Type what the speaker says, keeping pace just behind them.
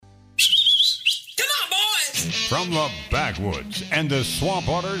From the backwoods and the swamp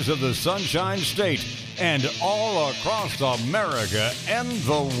waters of the Sunshine State and all across America and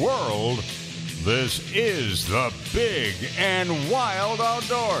the world, this is the Big and Wild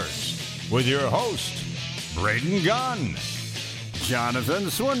Outdoors with your host, Braden Gunn, Jonathan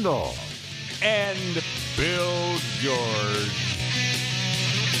Swindle, and Bill George.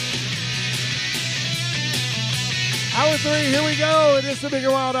 Hour 3, here we go. It is the Big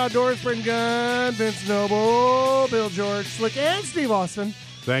and Wild Outdoors. Braden Gunn, Vince Noble, Bill George, Slick, and Steve Austin.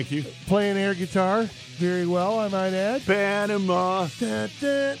 Thank you. Playing air guitar very well, I might add. Panama. Da,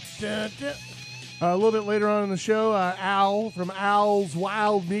 da, da, da. A little bit later on in the show, Al from Al's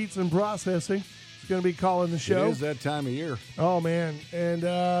Wild Meats and Processing is going to be calling the show. It is that time of year. Oh, man.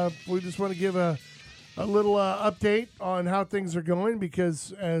 And we just want to give a little update on how things are going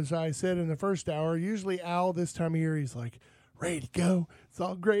because, as I said in the first hour, usually Al this time of year, he's like, ready to go. It's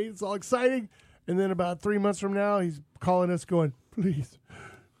all great. It's all exciting. And then about 3 months from now, he's calling us going, please,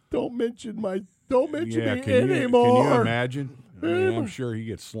 don't mention me anymore. Can you imagine? I mean, I'm sure he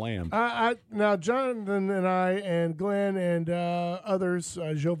gets slammed. Now, Jonathan and I and Glenn and others,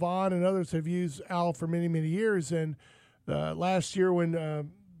 Jovan and others have used Al for many, many years. And last year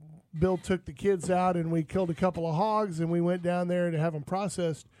when Bill took the kids out and we killed a couple of hogs and we went down there to have them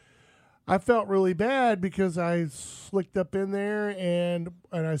processed, I felt really bad because I slicked up in there and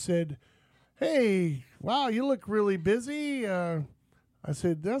I said, hey, wow, you look really busy. I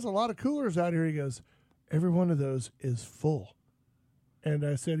said, there's a lot of coolers out here. He goes, every one of those is full. And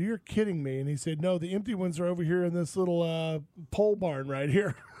I said, you're kidding me. And he said, no, the empty ones are over here in this little pole barn right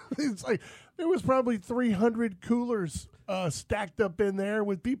here. It's like there was probably 300 coolers stacked up in there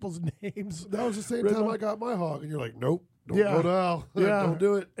with people's names. That was the same time I got my hog. And you're like, nope, don't Yeah. go now. Yeah. Don't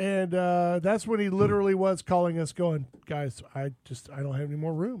do it. And that's when he literally was calling us going, guys, I don't have any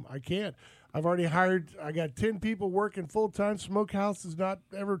more room. I can't. I've already I got 10 people working full-time. Smokehouse is not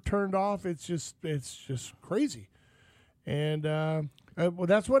ever turned off. It's just crazy. And well,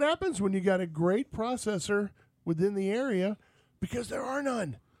 that's what happens when you got a great processor within the area because there are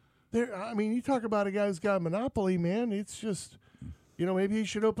none. I mean, you talk about a guy who's got a monopoly, man. It's just, maybe he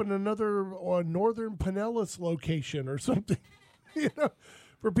should open another Northern Pinellas location or something,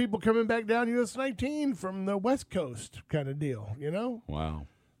 for people coming back down US 19 from the West Coast kind of deal, Wow.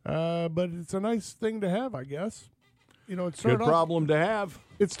 But it's a nice thing to have, I guess. It Good problem to have.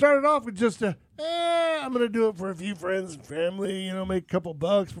 It started off with just I'm going to do it for a few friends and family, make a couple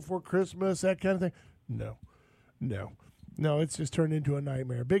bucks before Christmas, that kind of thing. No, it's just turned into a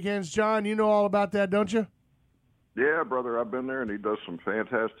nightmare. Big Hands John, you know all about that, don't you? Yeah, brother, I've been there, and he does some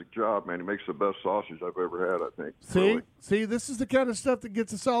fantastic job, man. He makes the best sausage I've ever had, I think. See, this is the kind of stuff that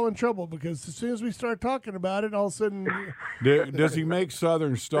gets us all in trouble because as soon as we start talking about it, all of a sudden... Does he make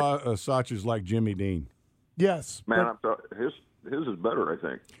southern sausages like Jimmy Dean? Yes. Man, his is better, I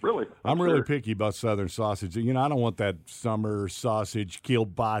think. Really. I'm really picky about southern sausage. I don't want that summer sausage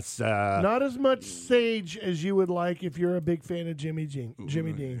kielbasa. Not as much sage as you would like if you're a big fan of Jimmy Dean.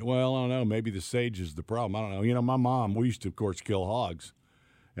 Well, I don't know. Maybe the sage is the problem. I don't know. My mom, we used to, of course, kill hogs,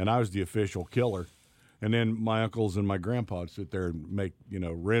 and I was the official killer. And then my uncles and my grandpa would sit there and make,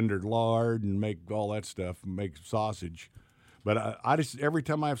 rendered lard and make all that stuff and make sausage. But I just, every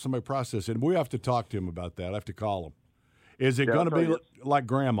time I have somebody process it, we have to talk to him about that. I have to call him. Is it going to be like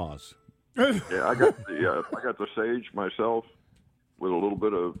grandma's? Yeah, I got the sage myself with a little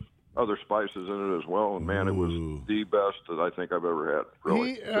bit of other spices in it as well, and man, it was the best that I think I've ever had.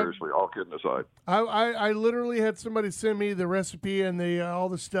 Really, seriously, all kidding aside. I literally had somebody send me the recipe and all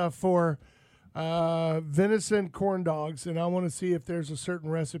the stuff for venison corn dogs, and I want to see if there's a certain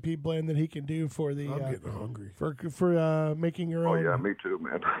recipe blend that he can do for the. I'm getting hungry for making your own. Oh yeah, me too,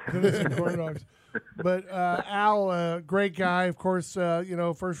 man. Venison corn dogs. But Al, great guy, of course.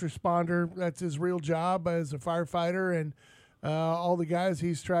 First responder. That's his real job as a firefighter, and all the guys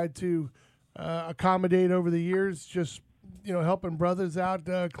he's tried to accommodate over the years, just helping brothers out,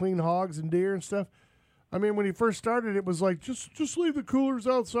 clean hogs and deer and stuff. I mean, when he first started, it was like just leave the coolers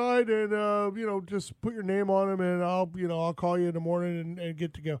outside and just put your name on them, and I'll call you in the morning and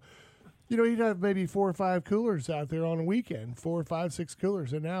get to go. He'd have maybe 4 or 5 coolers out there on a weekend, 4 or 5, 6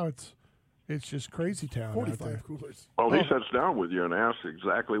 coolers, and now it's just crazy town. 45 coolers. Well, he sits down with you and asks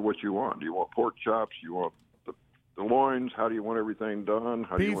exactly what you want. Do you want pork chops? Do you want the loins? How do you want everything done?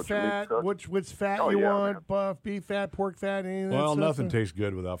 How do you beef want fat? your meat Which fat Oh, you yeah, want? man. Buff, beef fat, pork fat, anything. Well, nothing tastes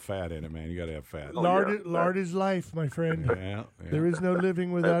good without fat in it, man. You got to have fat. Lard is life, my friend. Yeah. There is no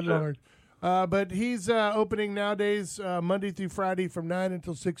living without That's lard. But he's opening nowadays Monday through Friday from 9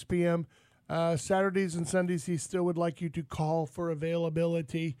 until 6 p.m. Saturdays and Sundays, he still would like you to call for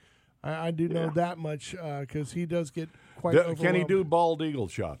availability. I do know that much because he does get quite Can he overwhelmed. do bald eagle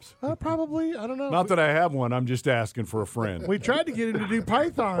chops? Probably. I don't know. Not that I have one. I'm just asking for a friend. We tried to get him to do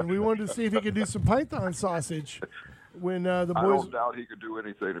python. We wanted to see if he could do some python sausage. When the I boys, don't doubt he could do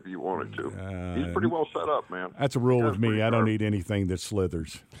anything if he wanted to. He's pretty well set up, man. That's a rule with me. pretty I don't sharp. eat anything that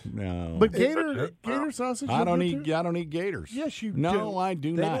slithers. No. but gator sausage. I you'll don't do eat. too? I don't eat gators. Yes, you No, do. I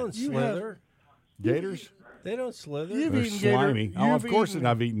do They not. don't You slither. Gators? They don't slither. You've They're eaten gator. slimy. Oh, of You've course, eaten-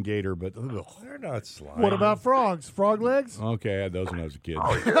 I've eaten gator, but ugh. They're not slimy. What about frogs? Frog legs? Okay, I had those when I was a kid.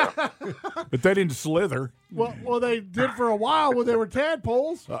 Oh, But they didn't slither. Well, they did for a while when they were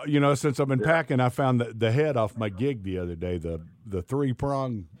tadpoles. Since I've been packing, I found the head off my gig the other day, the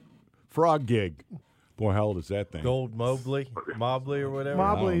 3-prong frog gig. Boy, how old is that thing? Gold Mobley or whatever?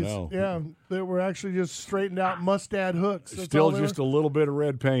 Mobblies, no. yeah, they were actually just straightened out mustad hooks. That's Still all they just were. a little bit of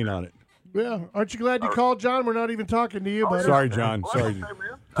red paint on it. Yeah, aren't you glad you called, John? We're not even talking to you, buddy. Sorry, John. Well, Sorry. okay,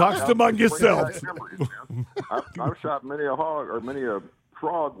 man. Talks among Bring back yourselves. memories, man. I've shot many a hog or many a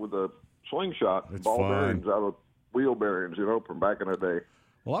frog with a slingshot, It's ball fun. bearings out of wheel bearings, from back in the day.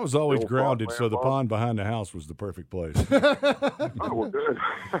 Well, I was always Old grounded, frog so the man, pond behind the house was the perfect place. Oh, well, good.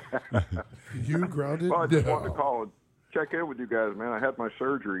 You grounded? Well, I just wanted to call and check in with you guys, man. I had my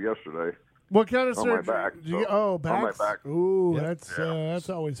surgery yesterday. What kind of On my surgery? back, Do you, so- backs? on my back. Ooh, that's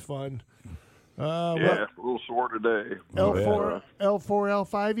always fun. Yeah, a little sore today. L4, L4,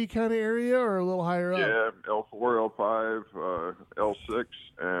 L5 kind of area, or a little higher up? Yeah, L4, L5, L6,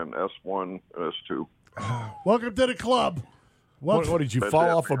 and S1 and S2. Welcome to the club. What did you That's fall it,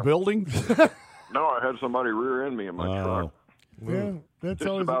 off a man. building? No, I had somebody rear end me in my truck. Yeah, that's It's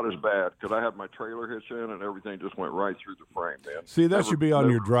always about as bad because I had my trailer hitch in and everything just went right through the frame, man. See, that Never- should be on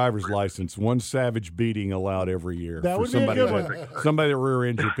never- your driver's license. One savage beating allowed every year. That for would be a somebody good that, somebody that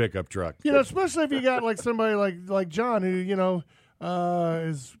rear-ends your pickup truck. especially if you got like somebody like John who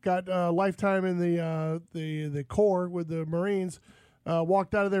has got lifetime in the Corps with the Marines.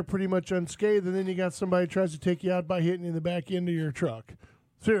 Walked out of there pretty much unscathed, and then you got somebody who tries to take you out by hitting you in the back end of your truck.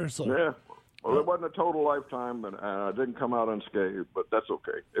 Seriously. Yeah. Well, it wasn't a total lifetime, and I didn't come out unscathed, but that's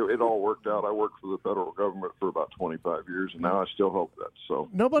okay. It all worked out. I worked for the federal government for about 25 years, and now I still hope that. So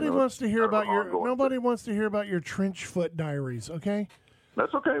Nobody wants to hear kind of about your ongoing nobody wants to hear about your trench foot diaries. Okay.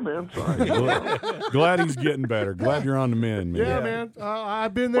 That's okay, man. Sorry. Glad he's getting better. Glad you're on the mend, man. Yeah, man.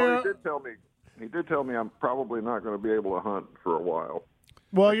 I've been Well, there. he did tell me I'm probably not going to be able to hunt for a while.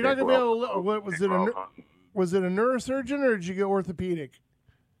 Well, you're not Can't going to be go able to. out- What was can't it? go out hunting. Was it a neurosurgeon or did you go orthopedic?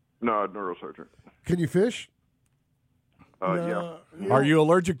 No, a neurosurgeon. Can you fish? Yeah. Are you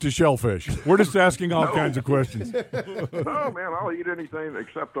allergic to shellfish? We're just asking all kinds of questions. No, man, I'll eat anything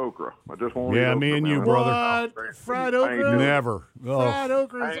except okra. I just won't Yeah, eat okra, me and man. you, brother. What? Fried I ain't okra? doing it. Never. Oh. Fried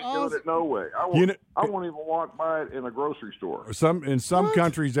okra I is ain't doing awesome. it no way. I won't, You know- I won't even walk by it in a grocery store. In some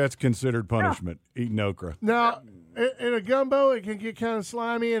countries, that's considered punishment. Eating okra. Now, in a gumbo, it can get kind of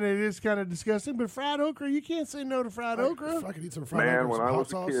slimy and it is kind of disgusting. But fried okra, you can't say no to fried okra. If I could eat some fried Man, okra, when some I hot was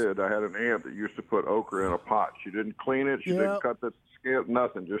a sauce. kid, I had an aunt that used to put okra in a pot. She didn't clean it. She Yeah. didn't cut the skin,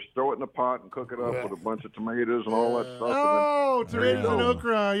 nothing. Just throw it in a pot and cook it up with a bunch of tomatoes and all that stuff. Oh, tomatoes and go.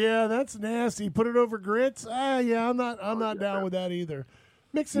 okra. Yeah, that's nasty. Put it over grits. Yeah, I'm not down with that either.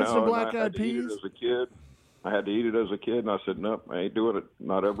 Mix in And then, some no, black and I had eyed to eat it peas. as a kid. I had to eat it as a kid, and I said, nope, I ain't doing it.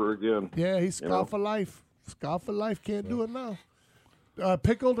 Not ever again. Yeah, he's scoff for life. Scoff for life. Can't do it now.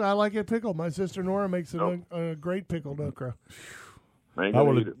 Pickled, I like it pickled. My sister Nora makes a great pickled okra. I ain't I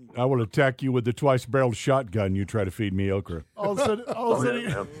gonna eat will. it. I will attack you with the twice-barreled shotgun. You try to feed me okra. All of a sudden, all of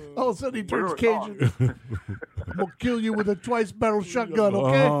a sudden he turns We're Cajun. I'm gonna kill you with a twice-barrel shotgun.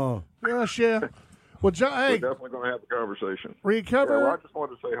 Okay? Oh. Yeah, yeah. Well, John, We're hey, definitely going to have a conversation. recover. Yeah, well, I just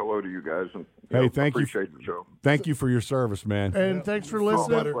wanted to say hello to you guys. And Hey, thank you. appreciate the show. Thank you for your service, man. And thanks for Oh, my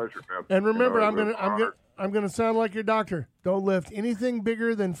listening. pleasure, man. And remember, You know, I'm gonna it's an honor. I'm gonna sound like your doctor. Don't lift anything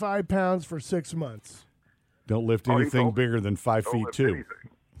bigger than 5 pounds for 6 months. Don't lift Oh, he anything told me bigger than 5 Don't feet lift 2. anything.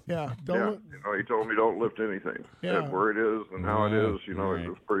 Yeah, don't. Yeah, li- he told me don't lift anything. Yeah. And where it is and how it is, Right.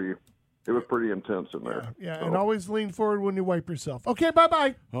 it was pretty intense in there. Yeah, So, and always lean forward when you wipe yourself. Okay,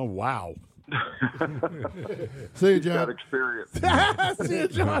 bye-bye. Oh wow. See you, got John. experience. See you,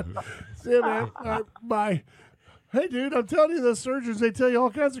 John. See you, man. All right, bye. Hey, dude, I'm telling you, those surgeons, they tell you all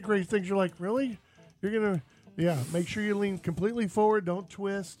kinds of great things. You're like, really? You're going to, yeah, make sure you lean completely forward. Don't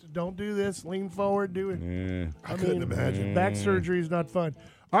twist. Don't do this. Lean forward. Do it. Yeah. I couldn't imagine. Back surgery is not fun.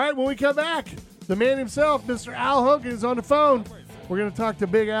 All right, when we come back, the man himself, Mr. Al Hogan, is on the phone. We're going to talk to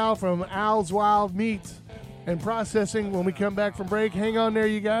Big Al from Al's Wild Meats and Processing when we come back from break. Hang on there,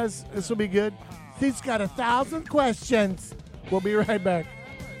 you guys. This will be good. He's got 1,000 questions. We'll be right back.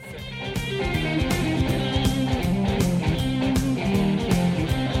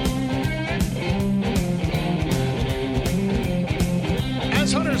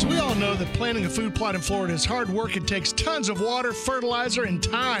 know that planting a food plot in Florida is hard work. It takes tons of water, fertilizer, and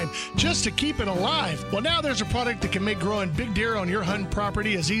time just to keep it alive. Well, now there's a product that can make growing big deer on your hunting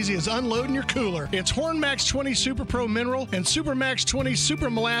property as easy as unloading your cooler. It's Horn Max 20 Super Pro Mineral and Super Max 20 Super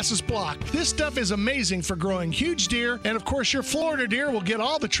Molasses Block. This stuff is amazing for growing huge deer, and of course your Florida deer will get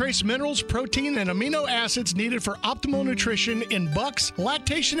all the trace minerals, protein, and amino acids needed for optimal nutrition in bucks,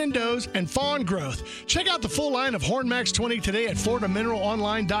 lactation in does, and fawn growth. Check out the full line of Horn Max 20 today at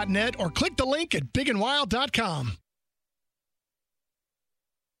FloridaMineralOnline.net or click the link at bigandwild.com.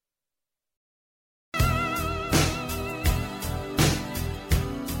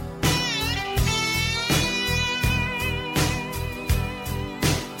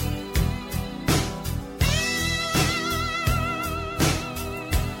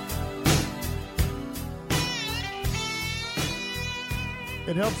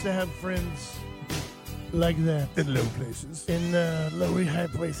 It helps to have friends like that. In low places. In lowy, high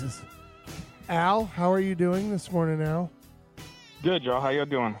places. Al, how are you doing this morning, Al? Good, y'all. How y'all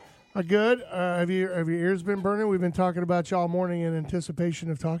doing? Good. Have your ears been burning? We've been talking about you all morning in anticipation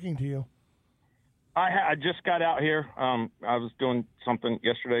of talking to you. I just got out here. I was doing something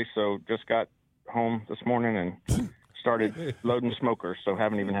yesterday, so just got home this morning and started loading smokers, so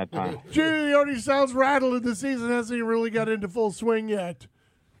haven't even had time. Gee, he already sounds rattled and the season hasn't even really got into full swing yet.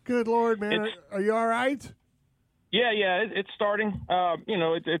 Good Lord, man. Are you all right? Yeah, it's starting.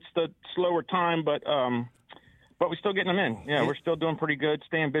 It's the slower time, but we're still getting them in. Yeah, we're still doing pretty good,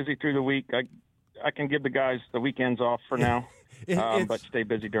 staying busy through the week. I can give the guys the weekends off for now, but stay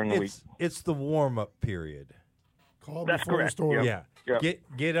busy during the week. It's the warm-up period. That's correct. Yeah. Yep.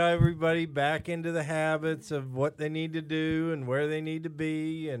 Get everybody back into the habits of what they need to do and where they need to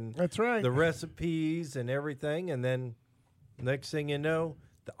be, and that's right. The recipes and everything, and then next thing you know,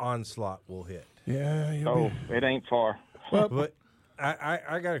 the onslaught will hit. Yeah. It ain't far. Well, but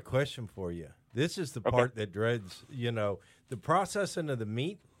I got a question for you. This is the part that dreads, the processing of the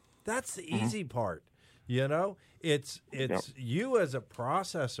meat. That's the easy part. It's you as a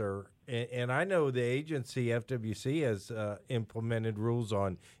processor, and I know the agency FWC has implemented rules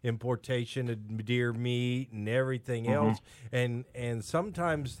on importation of deer meat and everything else, and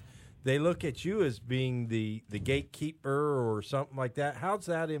sometimes they look at you as being the gatekeeper or something like that. How's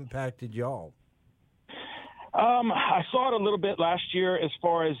that impacted y'all? I saw it a little bit last year as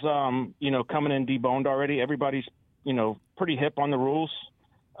far as, coming in deboned already. Everybody's, pretty hip on the rules.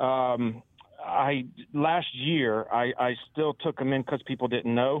 Last year, I still took them in because people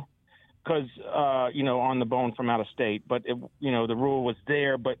didn't know because, on the bone from out of state. But, the rule was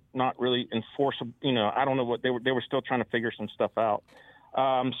there but not really enforceable. I don't know what they were still trying to figure some stuff out.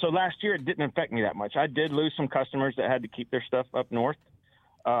 So last year it didn't affect me that much. I did lose some customers that had to keep their stuff up north,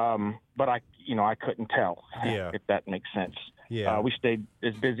 but I couldn't tell if that makes sense. Yeah, we stayed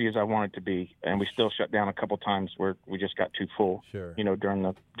as busy as I wanted to be, and we still shut down a couple times where we just got too full. Sure. During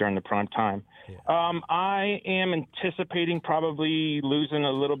the prime time. Yeah. I am anticipating probably losing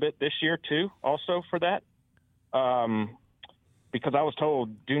a little bit this year too, also for that, because I was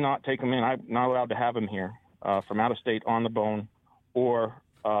told do not take them in. I'm not allowed to have them here from out of state on the bone or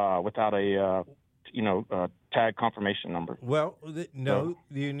without a tag confirmation number. Well,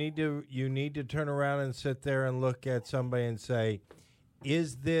 you need to turn around and sit there and look at somebody and say,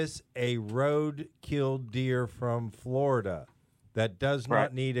 is this a road-killed deer from Florida that does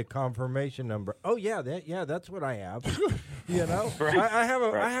not need a confirmation number? Oh yeah, that's what I have. Right. I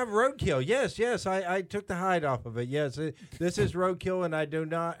have roadkill. Yes, I took the hide off of it. Yes, this is roadkill, and I do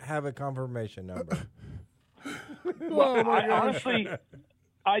not have a confirmation number. Well, honestly,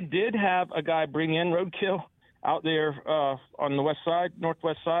 I did have a guy bring in roadkill out there on the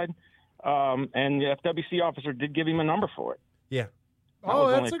northwest side, and the FWC officer did give him a number for it. Yeah. Oh,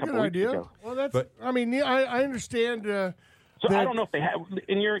 that's a good idea. Well, I understand. So I don't know if they have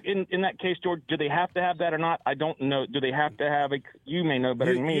in that case, George. Do they have to have that or not? I don't know. Do they have to have you may know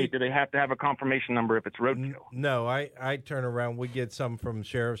better than me. Do they have to have a confirmation number if it's roadkill? No, I turn around. We get some from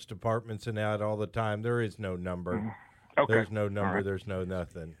sheriff's departments and out all the time. There is no number. Okay. There's no number. Right. There's no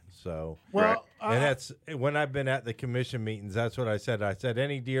nothing. So well, and that's when I've been at the commission meetings. That's what I said. I said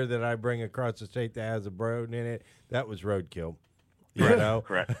any deer that I bring across the state that has a bone in it, that was roadkill.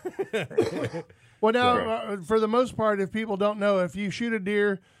 Correct. Well, now, for the most part, if people don't know, if you shoot a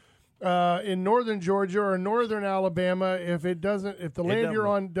deer in northern Georgia or northern Alabama, if the land you're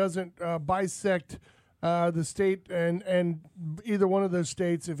on doesn't bisect the state and either one of those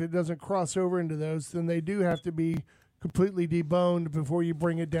states, if it doesn't cross over into those, then they do have to be completely deboned before you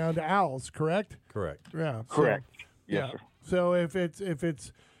bring it down to owls. Correct. Correct. Yeah. Correct. Yes, sir. So if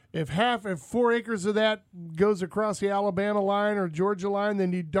it's if 4 acres of that goes across the Alabama line or Georgia line,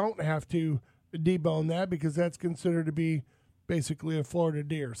 then you don't have to debone that because that's considered to be basically a Florida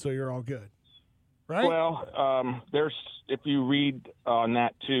deer. So you're all good, right? Well, there's if you read on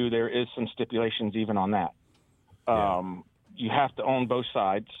that too, there is some stipulations even on that. You have to own both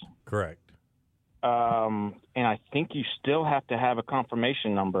sides. Correct. And I think you still have to have a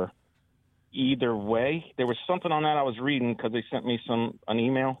confirmation number either way. There was something on that I was reading because they sent me an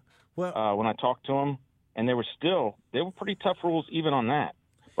email when I talked to them, and they were pretty tough rules even on that.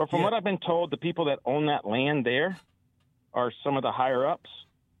 But from what I've been told, the people that own that land there are some of the higher ups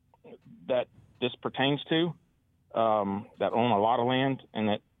that this pertains to, that own a lot of land and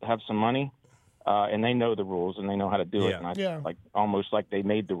that have some money. And they know the rules and they know how to do it. And almost like they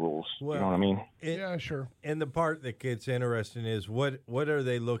made the rules. Well, you know what I mean? Yeah, sure. And the part that gets interesting is what are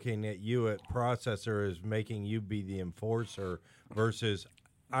they looking at you at processor as making you be the enforcer versus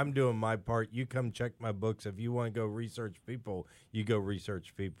I'm doing my part. You come check my books. If you want to go research people, you go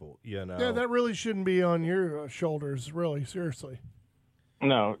research people. You know. Yeah, that really shouldn't be on your shoulders. Really, seriously.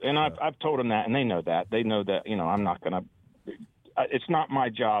 No, and I've told them that, and they know that. They know that I'm not going to. It's not my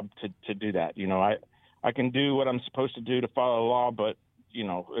job to do that. I can do what I'm supposed to do to follow the law, but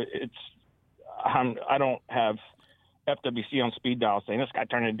I don't have FWC on speed dial saying this guy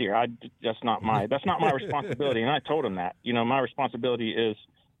turned a deer. That's not my responsibility. And I told him that. My responsibility is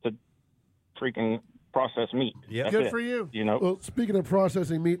to freaking process meat. Yeah, good for you. Well, speaking of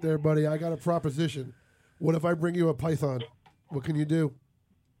processing meat, there, buddy, I got a proposition. What if I bring you a python? What can you do?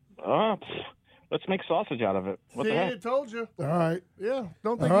 Let's make sausage out of it. What the heck? I told you. All right. Yeah.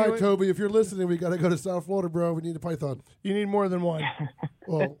 Don't think. All right, Toby. If you're listening, we got to go to South Florida, bro. We need a python. You need more than one.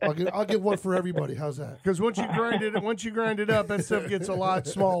 Well, I'll get one for everybody. How's that? Because once you grind it up, that stuff gets a lot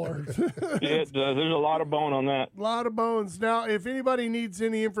smaller. There's a lot of bone on that. A lot of bones. Now, if anybody needs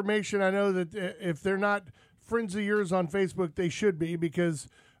any information, I know that if they're not friends of yours on Facebook, they should be, because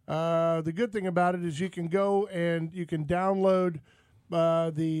the good thing about it is you can go and you can download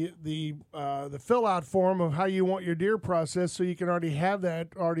the fill out form of how you want your deer processed, so you can already have that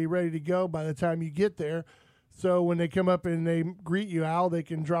already ready to go by the time you get there. So when they come up and they greet you, Al, they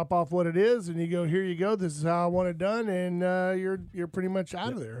can drop off what it is, and you go, here you go, this is how I want it done, and you're pretty much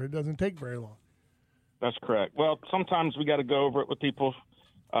out of there. It doesn't take very long. That's correct. Well, sometimes we got to go over it with people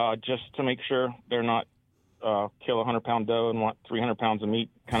just to make sure they're not kill a 100-pound doe and want 300 pounds of meat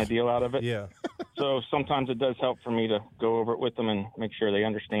kind of deal out of it. Yeah. So sometimes it does help for me to go over it with them and make sure they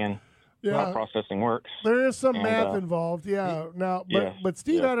understand how processing works. There is some math involved, Now, but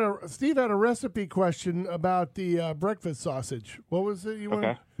Steve had a recipe question about the breakfast sausage. What was it you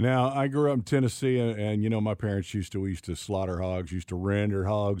wanted? Now, I grew up in Tennessee, and my parents used to slaughter hogs, used to render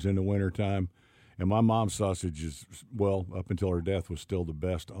hogs in the wintertime. And my mom's sausage is, up until her death, was still the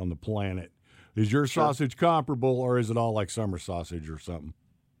best on the planet. Is your sausage comparable, or is it all like summer sausage or something?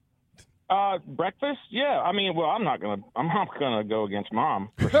 Breakfast? Yeah. I mean, I'm not gonna go against Mom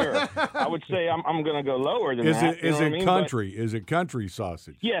for sure. I would say I'm gonna go lower than that. Is it country? Is it country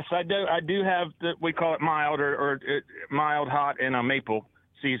sausage? Yes, I do. I do have we call it mild or mild, hot, and a maple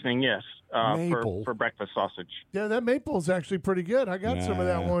seasoning. Yes, for breakfast sausage. Yeah, that maple is actually pretty good. I got some of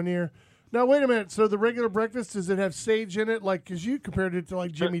that one here. Now, wait a minute. So the regular breakfast, does it have sage in it? Because you compared it to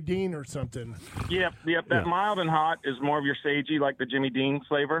like Jimmy Dean or something. Yep. That mild and hot is more of your sagey, like the Jimmy Dean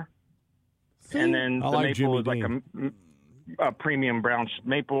flavor. See? And then the maple is like a premium brown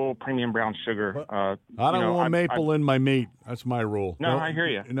premium brown sugar. I don't want maple in my meat. That's my rule. No, I hear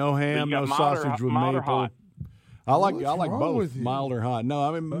you. No ham, no sausage with maple. I like both, mild or hot. No,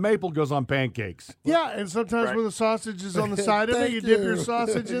 I mean, maple goes on pancakes. Yeah, and sometimes when the sausage is on the side of it, you dip your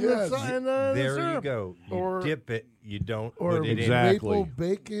sausage in the there syrup. You go. You dip it. You don't put it exactly. Maple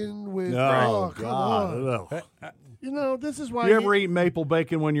bacon with come on. This is why you ever eat maple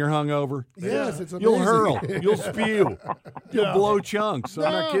bacon when you're hungover? Yes, it's amazing. You'll hurl. You'll spew. You'll blow chunks.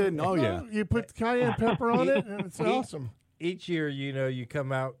 I'm not kidding. Oh, yeah. You put cayenne pepper on it, and it's awesome. Each year, you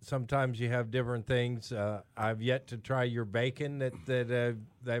come out. Sometimes you have different things. I've yet to try your bacon that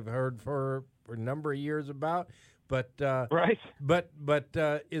I've heard for a number of years about. But right. But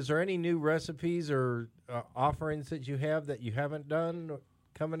is there any new recipes or offerings that you have that you haven't done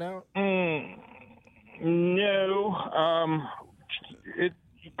coming out? No. It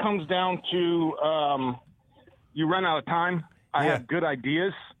comes down to you run out of time. I have good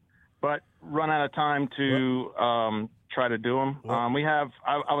ideas, but run out of time to try to do them. We have.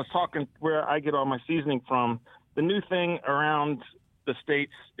 I was talking where I get all my seasoning from. The new thing around the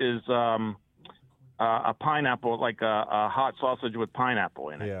States is a pineapple, like a hot sausage with pineapple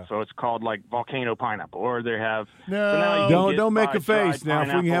in it. Yeah. So it's called like volcano pineapple, or they have. No. so now you can Don't get make a fried face now. If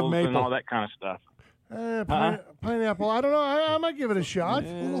we can have pineapples maple. and all that kind of stuff. Pineapple. I don't know. I might give it a shot. A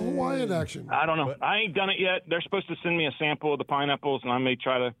little Hawaiian action. I don't know. I ain't done it yet. They're supposed to send me a sample of the pineapples, and I may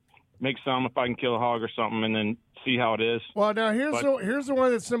try to make some if I can kill a hog or something, and then see how it is. Well, now here's the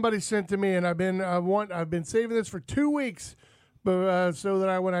one that somebody sent to me, and I've been saving this for 2 weeks, but so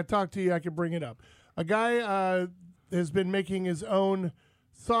that when I talk to you, I can bring it up. A guy has been making his own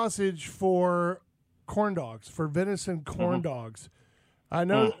sausage for corn dogs, for venison corn dogs. I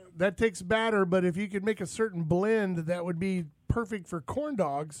know that takes batter, but if you could make a certain blend that would be perfect for corn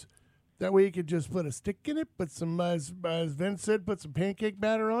dogs, that way you could just put a stick in it, put some, as Vince said, put some pancake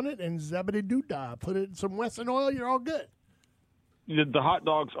batter on it, and zabbity-doo-dah. Put it in some Wesson oil, you're all good. The hot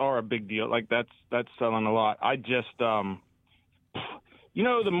dogs are a big deal. Like that's selling a lot. I just, the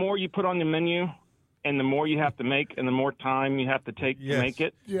more you put on the menu, and the more you have to make, and the more time you have to take to make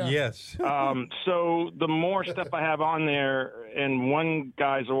it. Yeah. Yes. So the more stuff I have on there, and one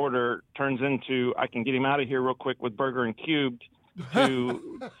guy's order turns into, I can get him out of here real quick with burger and cubed,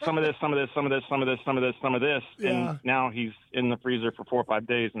 to some of this, some of this, some of this, some of this, some of this, some of this, Yeah. and now he's in the freezer for 4 or 5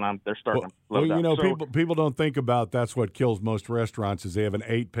 days, and they're starting to load up. So, people don't think about that's what kills most restaurants is they have an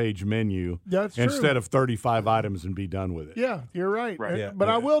 8-page menu That's true. instead of 35 items and be done with it. Yeah, you're right. Right. Yeah. But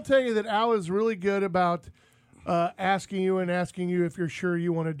I will tell you that Al is really good about asking you if you're sure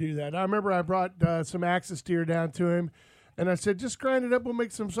you want to do that. I remember I brought some Axis steer down to him, and I said, just grind it up. We'll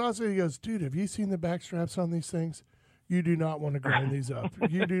make some sausage. He goes, dude, have you seen the back straps on these things? You do not want to grind these up.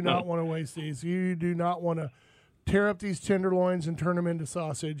 You do not want to waste these. You do not want to tear up these tenderloins and turn them into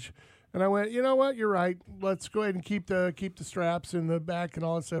sausage. And I went, you know what? You're right. Let's go ahead and keep the straps in the back and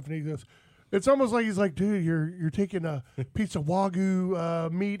all that stuff. And he goes, it's almost like he's like, dude, you're taking a piece of Wagyu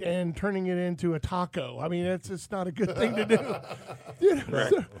meat and turning it into a taco. I mean, it's not a good thing to do.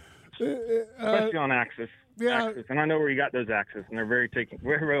 especially on Axis. Yeah. Axis. And I know where you got those Axis, and they're very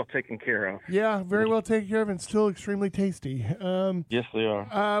well taken care of. Yeah, very well taken care of and still extremely tasty. Yes, they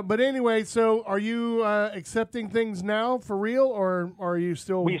are. But anyway, so are you accepting things now for real, or are you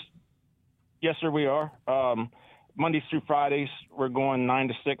still? Yes, sir, we are. Mondays through Fridays, we're going 9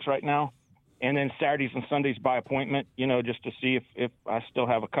 to 6 right now. And then Saturdays and Sundays by appointment, just to see if I still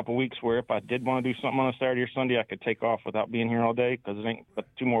have a couple weeks where if I did want to do something on a Saturday or Sunday, I could take off without being here all day, because it ain't but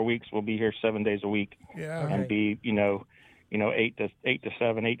 2 more weeks. We'll be here 7 days a week. Yeah. And be, 8 to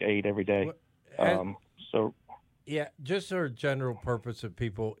 7, 8 to 8 every day. So. Yeah, just for general purpose of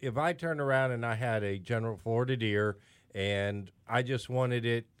people, if I turned around and I had a General Florida deer and I just wanted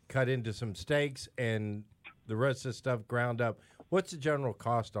it cut into some steaks and the rest of the stuff ground up, what's the general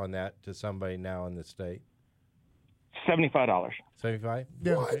cost on that to somebody now in the state? $75. 75?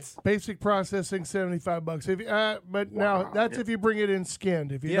 Yeah. What? Basic processing, $75. If but now that's if you bring it in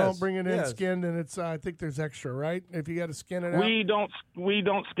skinned. If you don't bring it in skinned, then it's I think there's extra, right? If you got to skin it out. We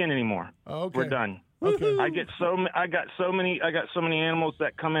don't skin anymore. Okay. We're done. Okay. I got so many animals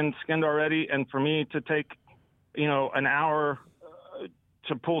that come in skinned already, and for me to take, an hour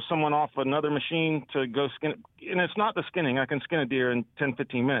to pull someone off another machine to go skin it, and it's not the skinning. I can skin a deer in 10,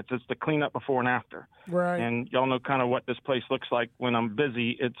 15 minutes. It's the cleanup before and after. Right. And y'all know kind of what this place looks like when I'm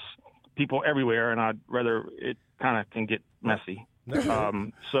busy. It's people everywhere, and I'd rather it kind of can get messy.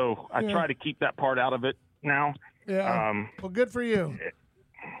 So I try to keep that part out of it now. Yeah. Well, good for you.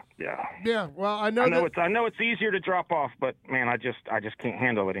 Yeah. Yeah. Well, I know it's easier to drop off, but man, I just can't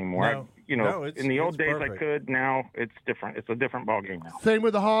handle it anymore. In the old days perfect. I could. Now it's different. It's a different ballgame now. Same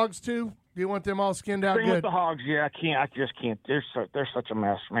with the hogs too. You want them all skinned out Same good. with the hogs. Yeah, I can't. I just can't. They're such a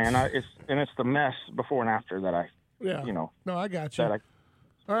mess, man. It's the mess before and after that I. Yeah. No, I got you. that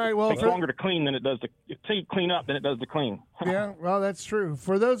All right. Well, takes longer to clean than it does to clean up than it does to clean. yeah, well, that's true.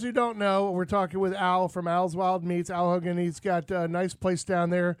 For those who don't know, we're talking with Al from Al's Wild Meats. Al Hogan, he's got a nice place down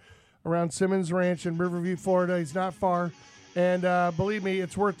there around Simmons Ranch in Riverview, Florida. He's not far. And believe me,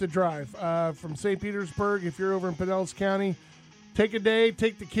 it's worth the drive. From St. Petersburg, if you're over in Pinellas County, take a day,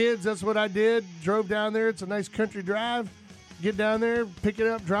 take the kids. That's what I did. Drove down there. It's a nice country drive. Get down there, pick it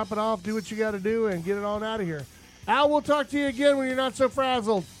up, drop it off, do what you got to do, and get it on out of here. Al, we'll talk to you again when you're not so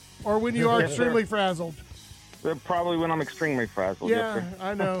frazzled, or when you are extremely frazzled. Probably when I'm extremely frazzled. Yeah, Yes, sir.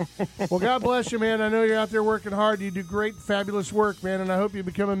 I know. Well, God bless you, man. I know you're out there working hard. You do great, fabulous work, man, and I hope you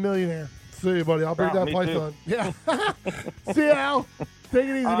become a millionaire. See you, buddy. I'll bring that me python. Yeah. See you, Al. Take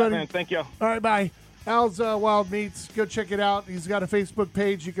it easy, All right, buddy. man. Thank you. All right, bye. Al's Wild Meats. Go check it out. He's got a Facebook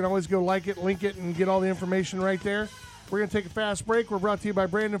page. You can always go like it, link it, and get all the information right there. We're going to take a fast break. We're brought to you by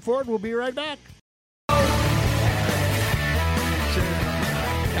Brandon Ford. We'll be right back.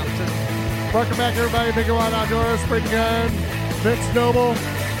 Welcome back, everybody. Big Wild Outdoors, Spring Gun, Vince Noble,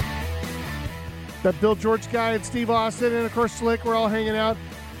 that Bill George guy, and Steve Austin, and of course Slick. We're all hanging out.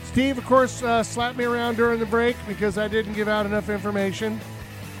 Steve, of course, slapped me around during the break because I didn't give out enough information.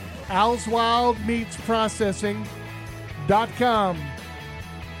 Al's Wild Meats Processing.com.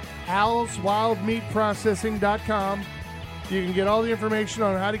 Al's Wild Meat Processing.com. You can get all the information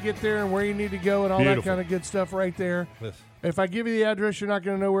on how to get there and where you need to go and all that kind of good stuff right there. Yes. If I give you the address, you're not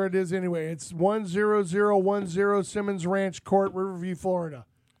going to know where it is anyway. It's 10010 Simmons Ranch Court, Riverview, Florida.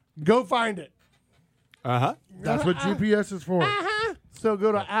 Go find it. Uh-huh. That's what GPS is for. So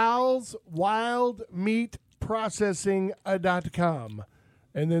go to Al's Wild Meat Processing.com,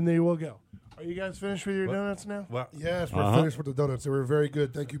 and then they will go. Are you guys finished with your donuts now? Well, Yes, we're finished with the donuts. They were very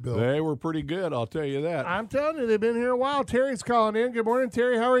good. Thank you, Bill. They were pretty good, I'll tell you that. I'm telling you, they've been here a while. Terry's calling in. Good morning,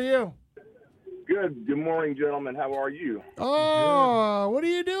 Terry. How are you? Good. Good morning, gentlemen. How are you? Oh, what are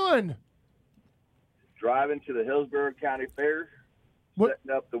you doing? Driving to the Hillsborough County Fair,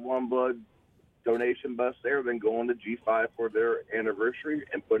 setting up the One Blood donation bus there, then going to G5 for their anniversary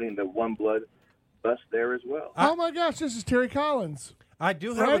and putting the One Blood bus there as well. Oh, my gosh, this is Terry Collins. I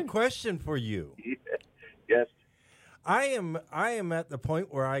do have a question for you. Yes. I am at the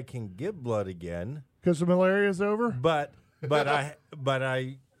point where I can give blood again. Because the malaria's over? But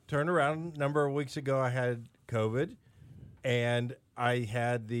I turned around a number of weeks ago. I had COVID, and I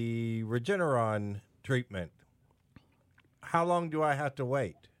had the Regeneron treatment. How long do I have to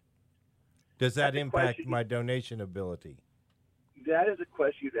wait? Does that impact my donation ability? That is a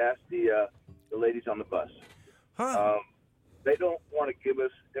question you'd ask the ladies on the bus. Huh. They don't want to give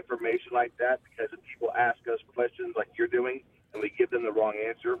us information like that because if people ask us questions like you're doing and we give them the wrong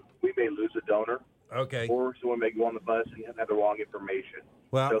answer, we may lose a donor. Okay. Or someone may go on the bus and have the wrong information.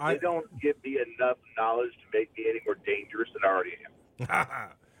 Well, so they don't give me enough knowledge to make me any more dangerous than I already am.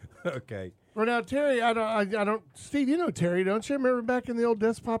 Okay. Well, now, Terry, I don't. Steve, you know Terry, don't you? Remember back in the old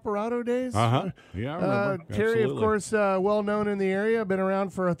Des Paparotto days? Uh-huh. Yeah, I remember. Terry, of Absolutely. course, well known in the area, been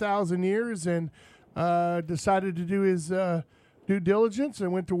around for 1,000 years, and decided to do his due diligence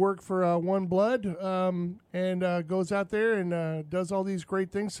and went to work for One Blood, and goes out there and does all these great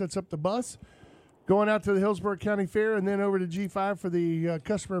things, sets up the bus, going out to the Hillsborough County Fair, and then over to G5 for the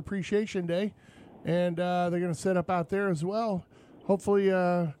Customer Appreciation Day, and they're going to set up out there as well. Hopefully,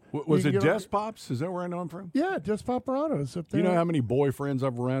 was you it can get Des Pops? Is that where I know him from? Yeah, Des Paparotto's up there. You know how many boyfriends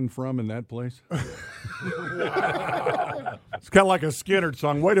I've run from in that place? It's kind of like a Skinner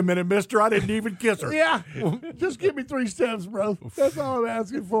song. Wait a minute, mister, I didn't even kiss her. Yeah, just give me 3 steps, bro. That's all I'm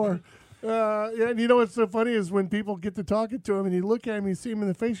asking for. And you know what's so funny is when people get to talking to him and you look at him, you see him in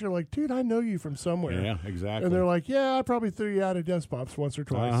the face, you're like, dude, I know you from somewhere. Yeah, exactly. And they're like, yeah, I probably threw you out of Des Pops once or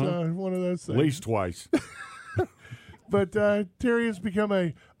twice. One of those things. At least twice. But Terry has become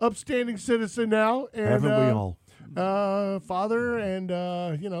a upstanding citizen now. And, Haven't we all? Father and,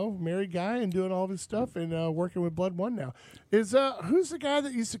 married guy and doing all this stuff and working with Blood One now. Is who's the guy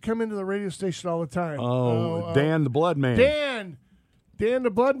that used to come into the radio station all the time? Dan the Blood Man. Dan the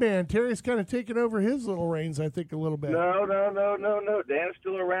Blood Man. Terry's kind of taken over his little reins, I think, a little bit. No. Dan's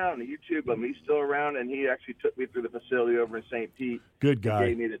still around. You tube him. He's still around, and he actually took me through the facility over in St. Pete. Good guy. He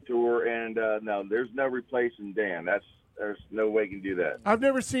gave me the tour, and no, there's no replacing Dan. There's no way you can do that. I've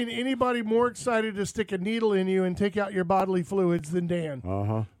never seen anybody more excited to stick a needle in you and take out your bodily fluids than Dan.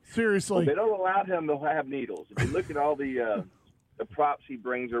 Uh-huh. Seriously. Well, they don't allow him to have needles. If you look at all the props he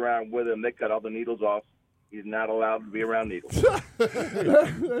brings around with him, they cut all the needles off. He's not allowed to be around needles.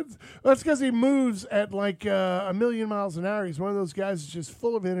 That's because he moves at like a million miles an hour. He's one of those guys that's just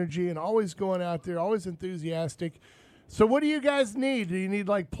full of energy and always going out there, always enthusiastic. So what do you guys need? Do you need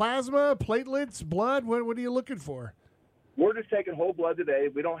like plasma, platelets, blood? What are you looking for? We're just taking whole blood today.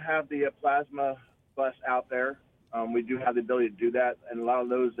 We don't have the plasma bus out there. We do have the ability to do that, and a lot of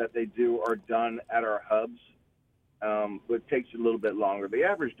those that they do are done at our hubs. It takes a little bit longer. The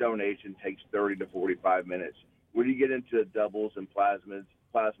average donation takes 30 to 45 minutes. When you get into doubles and plasma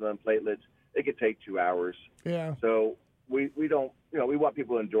and platelets, it could take 2 hours. Yeah. So we don't, we want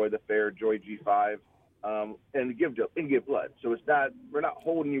people to enjoy the fair, enjoy G5, and give blood. So we're not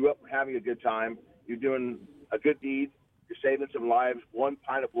holding you up for having a good time. You're doing a good deed. You're saving some lives. 1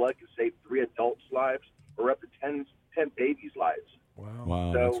 pint of blood can save 3 adults' lives, or up to 10 babies' lives.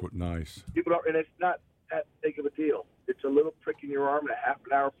 Wow, So that's nice. People don't, and it's not that big of a deal. It's a little prick in your arm, and a half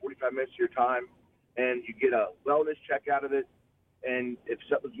an hour, 45 minutes of your time, and you get a wellness check out of it. And if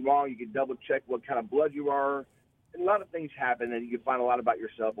something's wrong, you can double check what kind of blood you are. And a lot of things happen, and you can find a lot about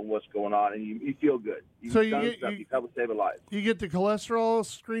yourself and what's going on, and you feel good. You help save a life. You get the cholesterol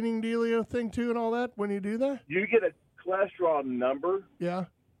screening dealio thing too, and all that when you do that. You get a cholesterol number. Yeah.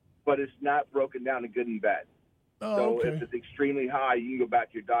 but it's not broken down to good and bad. Oh, So okay. if it's extremely high, you can go back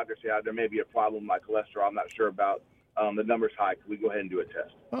to your doctor and say, there may be a problem with my cholesterol. I'm not sure about the number's high. Can we go ahead and do a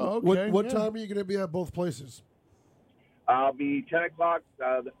test? Oh, okay. What yeah. time are you going to be at both places? I'll be 10 o'clock.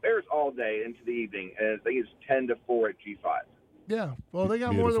 The fair's all day into the evening, and I think it's 10 to 4 at G5. Yeah. Well, they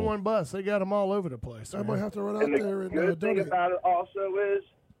got more than Beautiful. one bus. They got them all over the place. I might have to run out And the there and good thing donate. about it also is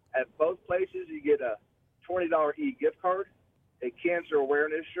at both places you get a $20 e-gift card, a cancer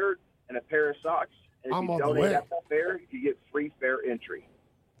awareness shirt, and a pair of socks. And if I'm you on the donate way. at the fair, you get free fair entry.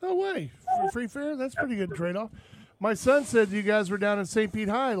 No way. For free fare? That's pretty good trade-off. My son said you guys were down in St. Pete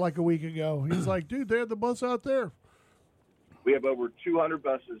High like a week ago. He's like, dude, they had the bus out there. We have over 200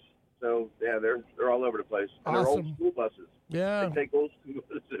 buses, so yeah, they're all over the place. And they're Awesome. old school buses. Yeah. They take old school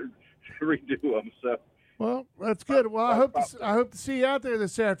buses and redo them. So Well, that's good. Well, I hope to see you out there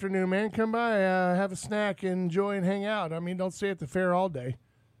this afternoon, man. Come by, have a snack, and enjoy and hang out. I mean, don't stay at the fair all day.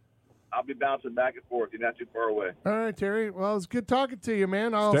 I'll be bouncing back and forth. You're not too far away. All right, Terry. Well, it's good talking to you,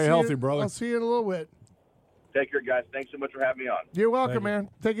 man. I'll Stay see healthy, you, brother. I'll see you in a little bit. Take care, guys. Thanks so much for having me on. You're welcome, Thank you. man.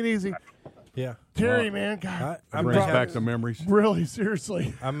 Take it easy. Yeah. Terry, Well, man. God, I Brings may have back to- the memories. really,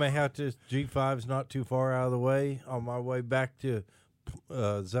 seriously. I may have to. G5's not too far out of the way. On my way back to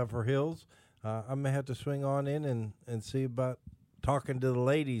Zephyr Hills, I may have to swing on in and see about talking to the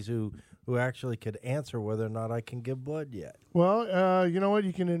ladies who actually could answer whether or not I can give blood yet. Well, you know what?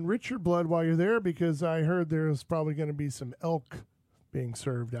 You can enrich your blood while you're there because I heard there's probably going to be some elk being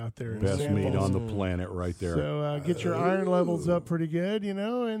served out there. in Best samples. meat on the planet right there. So get your iron levels up pretty good, you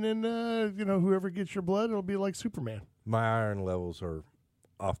know, and then, whoever gets your blood, it'll be like Superman. My iron levels are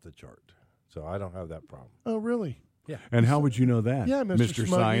off the chart, so I don't have that problem. Oh, really? And how would you know that? Yeah, Mr. Mr. Smuggy.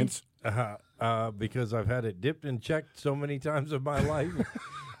 Science. Because I've had it dipped and checked so many times in my life.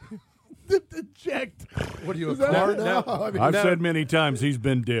 Checked. What are you, a Is that car it? now? No. I mean, I've said many times he's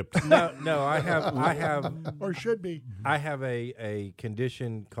been dipped. No, I have Or should be. I have a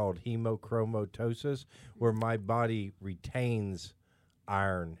condition called hemochromatosis where my body retains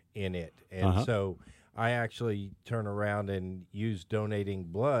iron in it. And so I actually turn around and use donating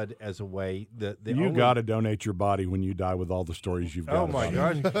blood as a way that You got to donate your body when you die with all the stories you've got. Oh my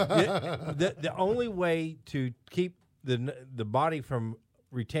about it. gosh. The only way to keep the body from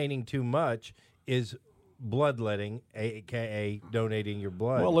retaining too much is bloodletting, aka donating your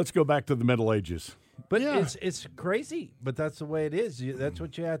blood. Well, let's go back to the Middle Ages. But Yeah. it's crazy. But that's the way it is. That's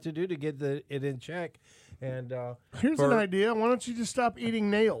what you have to do to get it in check. And Here's an idea. Why don't you just stop eating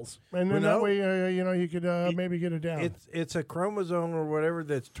nails? And then Well, that no. way, you could maybe get it down. It's a chromosome or whatever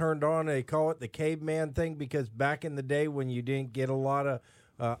that's turned on. They call it the caveman thing because back in the day when you didn't get a lot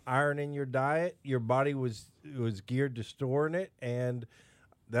of iron in your diet, your body was geared to storing it, and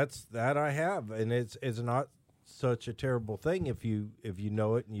that's that I have, and it's not such a terrible thing if you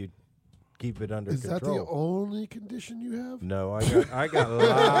know it and you keep it under is control. that the only condition you have? No, I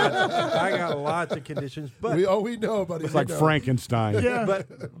got lots of conditions, but We know, buddy. It's we like know. Frankenstein. yeah.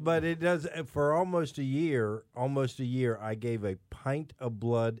 but it does for almost a year. I gave a pint of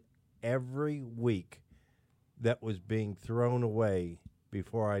blood every week that was being thrown away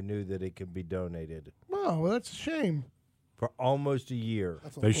before I knew that it could be donated. Oh, well, that's a shame. For almost a year,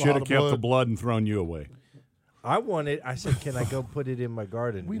 That's a They lot should have of kept the blood. blood and thrown you away. I said, "Can I go put it in my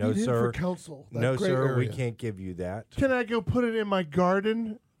garden?" We No, need him sir. for counsel. That No, gray sir. We area. can't give you that. Can I go put it in my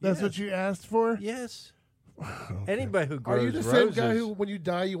garden? That's Yes. what you asked for? Yes. Anybody who Are grows you the roses, same guy who, when you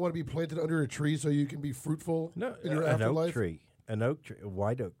die, you want to be planted under a tree so you can be fruitful no, in your an afterlife? oak tree, a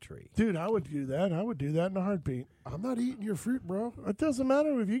white oak tree. Dude, I would do that. I would do that in a heartbeat. I'm not eating your fruit, bro. It doesn't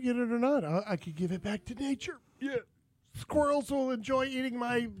matter if you get it or not. I could give it back to nature. Yeah. Squirrels will enjoy eating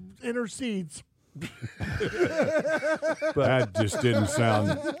my inner seeds. That just didn't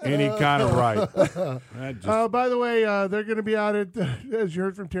sound any kind of right. That just, By the way, they're going to be out at, as you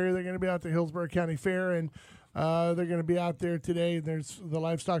heard from Terry, they're going to be out at the Hillsborough County Fair, and they're going to be out there today. There's the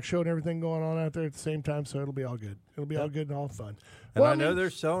livestock show and everything going on out there at the same time, so it'll be all good. It'll be all good and all fun. And Well, I know mean, they're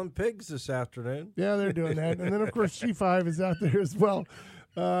selling pigs this afternoon. yeah, they're doing that. And then, of course, G5 is out there as well.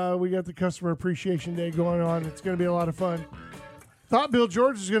 We got the Customer Appreciation Day going on. It's going to be a lot of fun. Thought Bill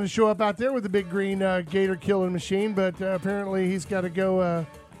George was going to show up out there with the big green gator killing machine, but apparently he's got to go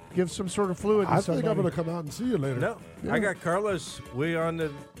give some sort of fluid to I somebody. think I'm going to come out and see you later. No, I got Carlos. We on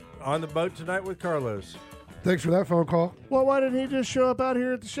the boat tonight with Carlos. Thanks for that phone call. Well, why didn't he just show up out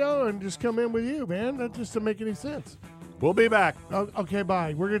here at the show and just come in with you, man? That just doesn't make any sense. we'll be back. Oh, okay,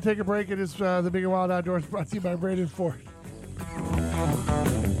 bye. We're going to take a break. It is the Big and Wild Outdoors brought to you by Braden Ford.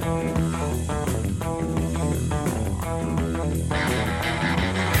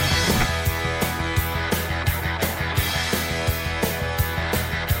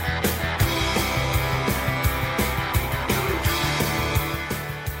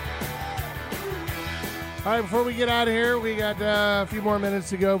 All right, before we get out of here, we got a few more minutes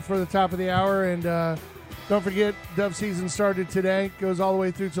to go for the top of the hour. And don't forget, dove season started today. Goes all the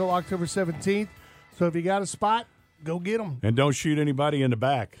way through till October 17th. So if you got a spot, go get them. And don't shoot anybody in the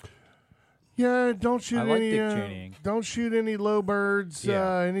back. Yeah, don't shoot any. Dick Cheney. Don't shoot any low birds.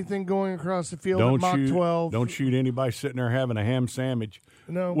 Anything going across the field Don't at Mach shoot, 12. Don't shoot anybody sitting there having a ham sandwich.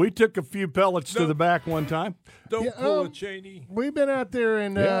 No. We took a few pellets to the back one time. Don't pull a Cheney. We've been out there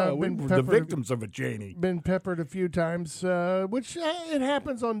and We been were the victims of a Cheney. Been peppered a few times, which it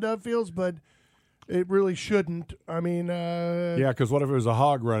happens on dove fields, but it really shouldn't. I mean, Yeah, because what if it was a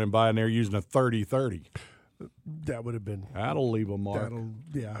hog running by and they're using a 30-30? that would have been. That'll leave a mark. That'll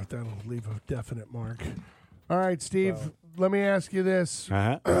leave a definite mark. All right, Steve. Let me ask you this: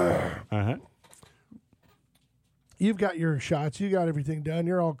 You've got your shots. You got everything done.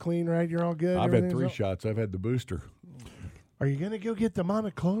 You're all clean, right? You're all good. I've had Everything's 3 all- shots. I've had the booster. Are you going to go get the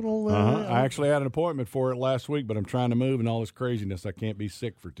monoclonal? I actually had an appointment for it last week, but I'm trying to move and all this craziness. I can't be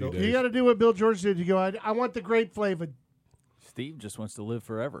sick for 2 days. You got to do what Bill George did. You go, I want the grape flavored. Steve just wants to live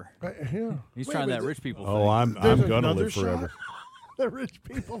forever. Yeah. He's trying that rich people thing. Oh, I'm There's going to another live forever. The rich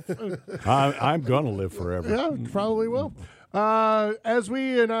people food. I'm going to live forever. Yeah, probably will. As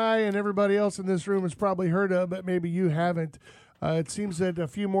we and I and everybody else in this room has probably heard of, but maybe you haven't, it seems that a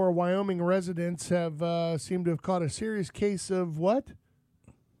few more Wyoming residents have seemed to have caught a serious case of what?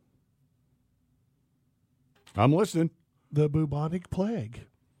 I'm listening. The bubonic plague.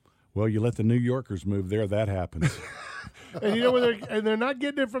 Well, you let the New Yorkers move there, that happens. And you know where they're not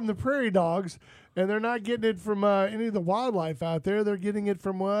getting it from the prairie dogs, and they're not getting it from any of the wildlife out there. They're getting it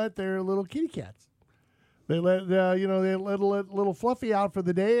from what? Their little kitty cats. They let little Fluffy out for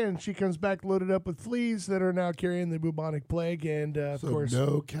the day, and she comes back loaded up with fleas that are now carrying the bubonic plague. And of course,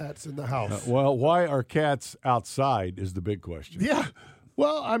 no cats in the house. Well, why are cats outside is the big question. yeah.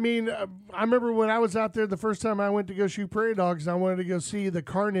 Well, I mean, I remember when I was out there the first time I went to go shoot prairie dogs, and I wanted to go see the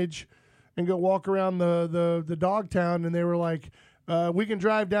carnage and go walk around the dog town, and they were like, we can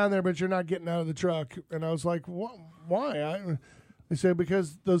drive down there, but you're not getting out of the truck. And I was like, why? They said,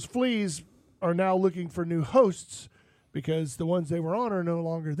 because those fleas are now looking for new hosts because the ones they were on are no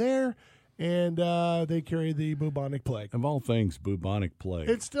longer there, and they carry the bubonic plague. Of all things, bubonic plague.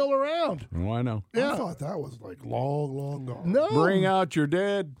 It's still around. Oh, I know. Yeah. I thought that was like long gone. No. Bring out your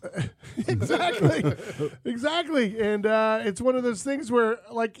dead. Exactly. Exactly. And it's one of those things where,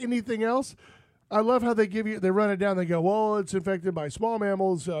 like anything else, I love how they run it down. They go, well, it's infected by small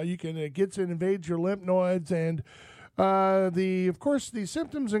mammals. It gets and invades your lymph nodes. And of course, the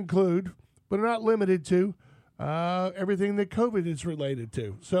symptoms include, but are not limited to, everything that COVID is related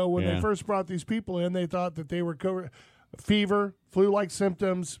to. So when they first brought these people in, they thought that they were fever, flu-like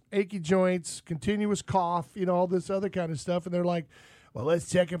symptoms, achy joints, continuous cough, all this other kind of stuff. And they're like, well, let's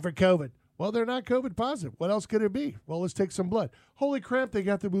check them for COVID. Well, they're not COVID positive. What else could it be? Well, let's take some blood. Holy crap, they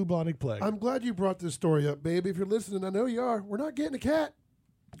got the bubonic plague. I'm glad you brought this story up, baby. If you're listening, I know you are. We're not getting a cat.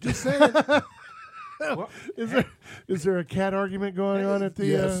 Just saying. Is there a cat argument going on at the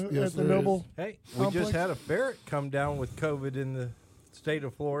Yes, at the there Noble? Hey, we complex? just had a ferret come down with COVID in the state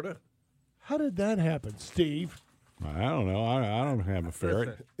of Florida. How did that happen, Steve? I don't know. I don't have a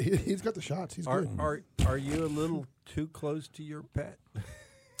ferret. He's got the shots. He's good. Are you a little too close to your pet?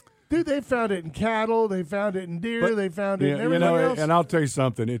 Dude, they found it in cattle. They found it in deer. They found it in everything else. And I'll tell you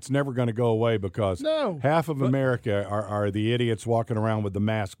something. It's never going to go away because No. half of America are the idiots walking around with the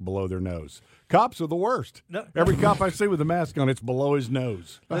mask below their nose. Cops are the worst. No. Every cop I see with a mask on, it's below his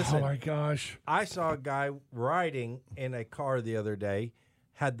nose. Oh, my gosh. I saw a guy riding in a car the other day,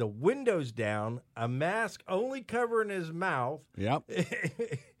 had the windows down, a mask only covering his mouth. Yep.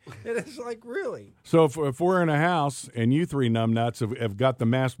 And it's like, really? So if we're in a house and you three numbnuts have got the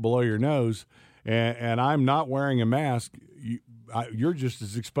mask below your nose and I'm not wearing a mask, you're just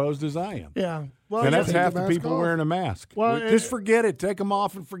as exposed as I am. Yeah. Well, And that's take half the the mask people off. wearing a mask. Well, Just forget it. Take them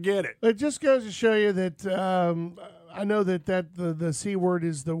off and forget it. it just goes to show you that I know that the C word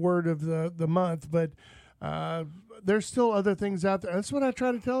is the word of the month, but there's still other things out there. That's what I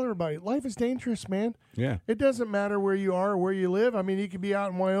try to tell everybody. Life is dangerous, man. Yeah. It doesn't matter where you are or where you live. I mean, you could be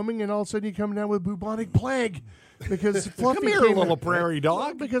out in Wyoming and all of a sudden you come down with bubonic plague because Fluffy Come here, came little back- prairie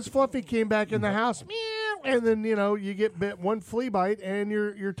dog. Because Fluffy came back in the house, meow, and then you get bit one flea bite and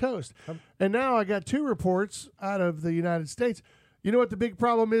you're toast. And now I got 2 reports out of the United States. You know what the big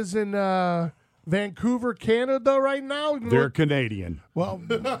problem is in Vancouver, Canada right now? They're Canadian. Well,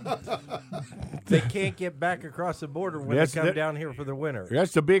 They can't get back across the border when Yes, they come that- down here for the winter.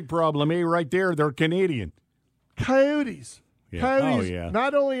 That's the big problem, right there. They're Canadian. coyotes. Yeah. Coyotes. Oh, yeah.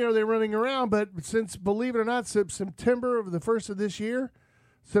 Not only are they running around, but since, believe it or not, September of the 1st of this year,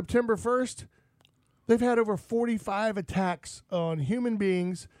 September 1st, They've had over 45 attacks on human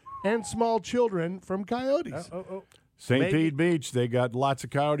beings and small children from coyotes. St. Pete Beach, they got lots of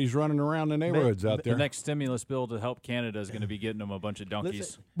coyotes running around the neighborhoods out there. The next stimulus bill to help Canada is going to be getting them a bunch of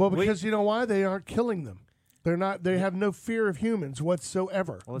donkeys. Well, because you know why? They aren't killing them. They're not. They have no fear of humans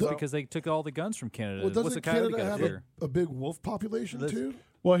whatsoever. Well, it's because they took all the guns from Canada. Well, What's a doesn't coyote Canada got have fear? a big wolf population too?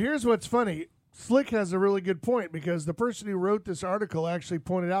 Well, here's what's funny. Slick has a really good point because the person who wrote this article actually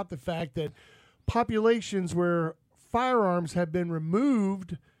pointed out the fact that populations where firearms have been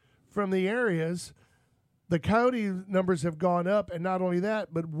removed from the areas, the coyote numbers have gone up, and not only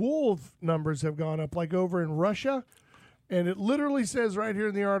that, but wolf numbers have gone up, like over in Russia. And it literally says right here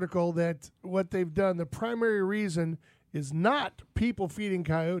in the article that what they've done, the primary reason is not people feeding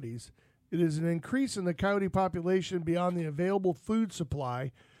coyotes. It is an increase in the coyote population beyond the available food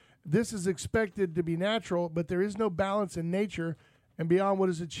supply. This is expected to be natural, but there is no balance in nature and beyond what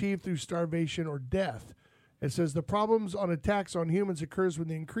is achieved through starvation or death. It says the problems on attacks on humans occurs when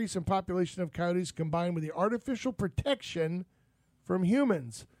the increase in population of coyotes combined with the artificial protection from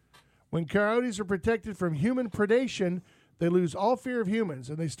humans. When coyotes are protected from human predation, they lose all fear of humans,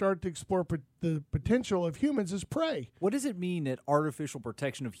 and they start to explore the potential of humans as prey. What does it mean that artificial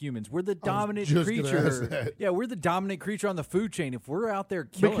protection of humans? We're the dominant just gonna ask creature. that. Yeah, we're the dominant creature on the food chain. If we're out there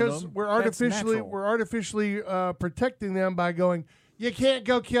killing Because them, we're that's artificially natural. protecting them by going, you can't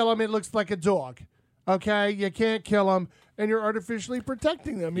go kill them. It looks like a dog. Okay, you can't kill them, and you're artificially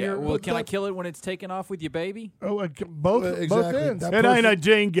protecting them. Yeah, You're, well, can I kill it when it's taken off with your baby? both exactly. ends. That It ain't a person-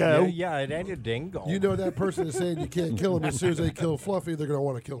 dingo. Yeah, it ain't a dingo. You know that person is saying you can't kill him. As soon as they kill Fluffy, they're going to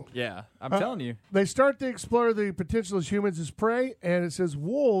want to kill him. Yeah, I'm telling you. They start to explore the potential as humans as prey, and it says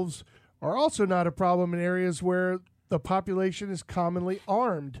wolves are also not a problem in areas where the population is commonly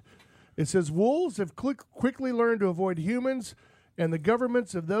armed. It says wolves have quickly learned to avoid humans, and the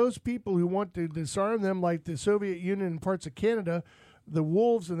governments of those people who want to disarm them, like the Soviet Union and parts of Canada, the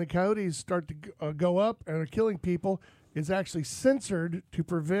wolves and the coyotes start to go up and are killing people, is actually censored to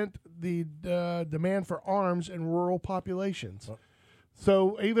prevent the demand for arms in rural populations.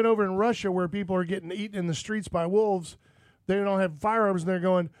 So even over in Russia, where people are getting eaten in the streets by wolves, they don't have firearms, and they're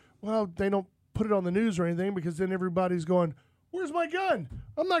going, well, they don't put it on the news or anything because then everybody's going, where's my gun?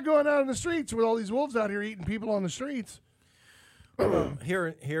 I'm not going out in the streets with all these wolves out here eating people on the streets.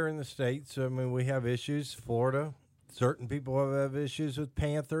 Here in the States, I mean, we have issues. Florida, certain people have issues with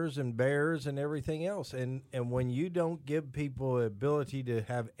panthers and bears and everything else. And when you don't give people the ability to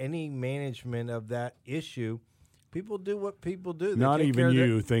have any management of that issue, people do what people do. They Not take care even of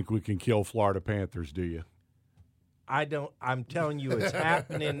you think we can kill Florida panthers, do you? I don't. I'm telling you, it's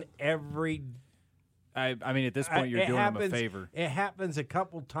happening every. I mean, at this point, you're doing them a favor. It happens a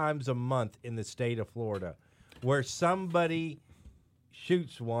couple times a month in the state of Florida, where somebody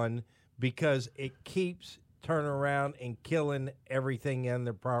shoots one because it keeps turning around and killing everything on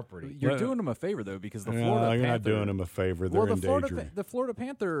their property. You're doing them a favor, though, because the No, Florida you're Panther, not doing them a favor. They're endangered. The Florida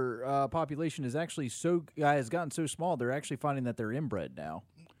Panther population is actually has gotten so small, they're actually finding that they're inbred now.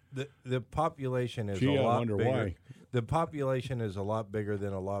 The population is Gee, a I lot wonder bigger. why. The population is a lot bigger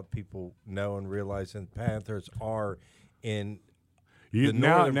than a lot of people know and realize. And panthers are in the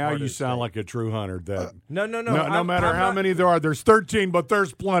northern now part you of the sound state. like a true hunter. That No. no I'm matter how not- many there are, there's 13, but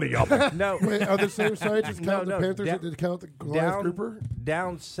there's plenty of them. No, Wait, are the same scientists count the Panthers da- that did count the Goliath Grouper?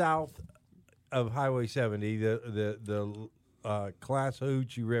 down south of Highway 70, the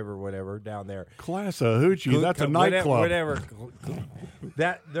Classahoochee River, whatever, down there. Class of Hoochie, that's a nightclub. Whatever.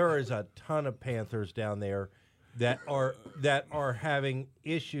 That there is a ton of panthers down there that are having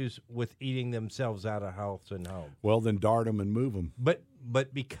issues with eating themselves out of house and home. Well, then dart them and move them.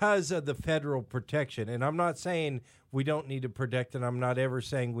 But because of the federal protection, and I'm not saying we don't need to protect, and I'm not ever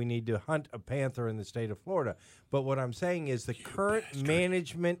saying we need to hunt a panther in the state of Florida. But what I'm saying is the current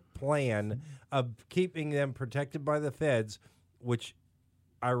management plan of keeping them protected by the feds, which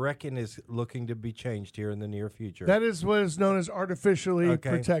I reckon is looking to be changed here in the near future. That is what is known as artificially Okay.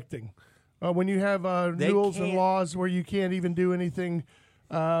 protecting. When you have rules and can't- laws where you can't even do anything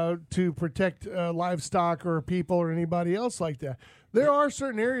to protect livestock or people or anybody else like that. There are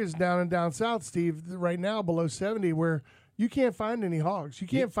certain areas down south, Steve, right now below 70 where you can't find any hogs. You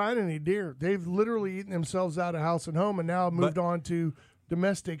can't find any deer. They've literally eaten themselves out of house and home and now moved on to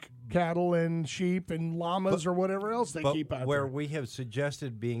domestic cattle and sheep and llamas or whatever else they keep out where there. we have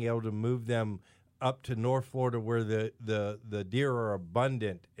suggested being able to move them up to North Florida where the deer are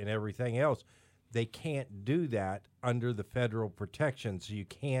abundant and everything else, they can't do that under the federal protection. So you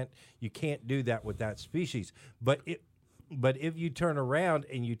can't do that with that species. But But if you turn around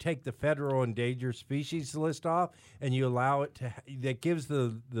and you take the federal endangered species list off and you allow it to, that gives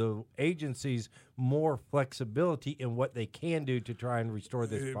the agencies more flexibility in what they can do to try and restore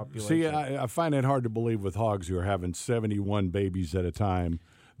this population. See, I find it hard to believe with hogs who are having 71 babies at a time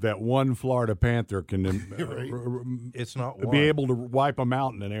that one Florida panther can it's not be one. able to wipe them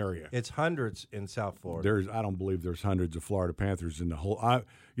out in an area. It's hundreds in South Florida. I don't believe there's hundreds of Florida panthers in the whole.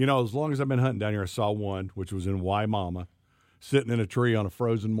 As long as I've been hunting down here, I saw one, which was in Waimama, sitting in a tree on a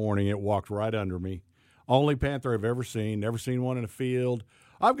frozen morning. It walked right under me. Only panther I've ever seen. Never seen one in a field.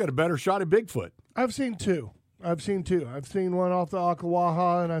 I've got a better shot at Bigfoot. I've seen two. I've seen one off the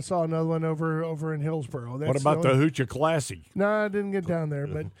Ocklawaha, and I saw another one over in Hillsboro. What about the Hoochie Classy? No, I didn't get down there,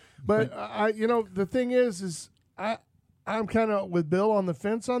 but I the thing is I'm kind of with Bill on the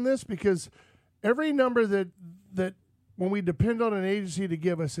fence on this, because every number that when we depend on an agency to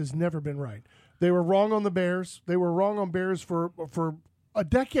give us has never been right. They were wrong on the bears. They were wrong on bears for a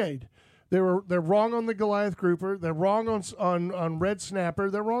decade. They're wrong on the Goliath grouper. They're wrong on red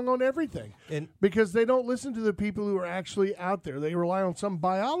snapper. They're wrong on everything, because they don't listen to the people who are actually out there. They rely on some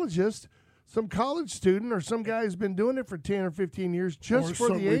biologist, some college student, or some guy who's been doing it for 10 or 15 years just for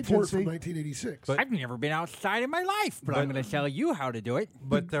the agency. Report from 1986. I've never been outside in my life, but I'm going to tell you how to do it.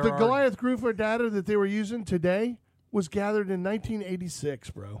 But the Goliath grouper data that they were using today was gathered in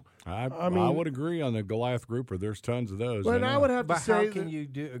 1986, bro. I would agree on the Goliath grouper. There's tons of those. But I would have to say, how can you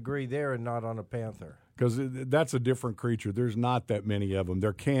agree there and not on a panther? Because that's a different creature. There's not that many of them.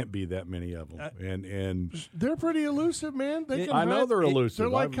 There can't be that many of them, and they're pretty elusive, man. I know they're elusive. They're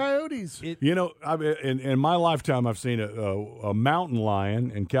like coyotes. In my lifetime, I've seen a mountain lion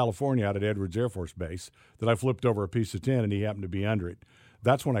in California out at Edwards Air Force Base that I flipped over a piece of tin, and he happened to be under it.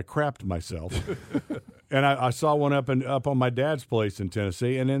 That's when I crapped myself. And I saw one up on my dad's place in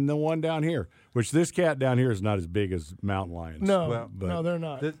Tennessee, and then the one down here, which this cat down here is not as big as mountain lions. No, they're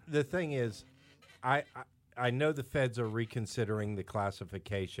not. The thing is, I know the feds are reconsidering the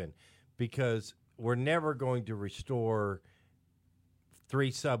classification, because we're never going to restore 3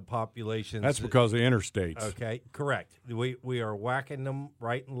 subpopulations. That's because of interstates. Okay, correct. We are whacking them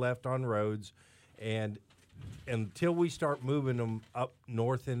right and left on roads, and until we start moving them up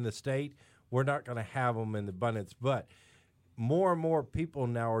north in the state, we're not going to have them in abundance. But more and more people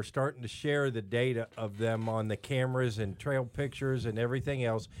now are starting to share the data of them on the cameras and trail pictures and everything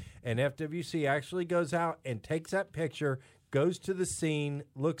else. And FWC actually goes out and takes that picture, goes to the scene,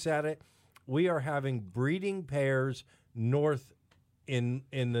 looks at it. We are having breeding pairs north in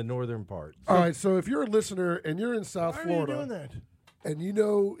the northern part. All right, so if you're a listener and you're in South Florida, are you doing that? And you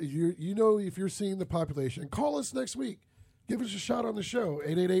know if you're seeing the population, call us next week. Give us a shot on the show,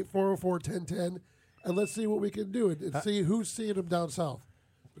 888-404-1010, and let's see what we can do and see who's seeing them down south.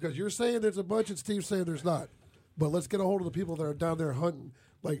 Because you're saying there's a bunch and Steve's saying there's not. But let's get a hold of the people that are down there hunting,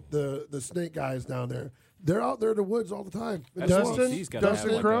 like the snake guys down there. They're out there in the woods all the time.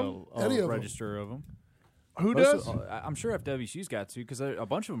 Dustin Crumb, any of register of them. Who does? I'm sure FWC's got to, because a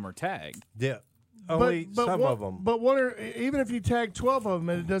bunch of them are tagged. Yeah. Only some of them. But even if you tag 12 of them,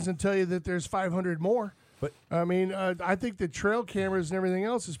 it doesn't tell you that there's 500 more. But I mean, I think the trail cameras and everything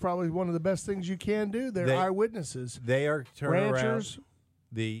else is probably one of the best things you can do. They're eyewitnesses. They are turning ranchers.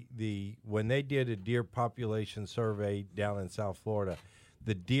 Around. When they did a deer population survey down in South Florida,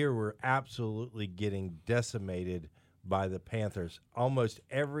 the deer were absolutely getting decimated by the panthers. Almost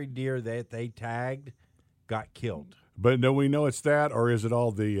every deer that they tagged got killed. But do we know it's that, or is it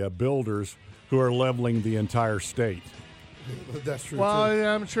all the builders who are leveling the entire state? That's true. Well, too.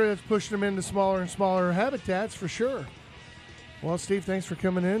 yeah, I'm sure that's pushing them into smaller and smaller habitats for sure. Well, Steve, thanks for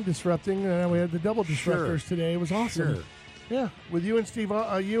coming in, disrupting. We had the double disruptors today. It was awesome. Sure. Yeah, with you and Steve,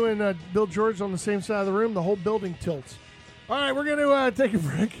 you and Bill George on the same side of the room, the whole building tilts. All right, we're going to take a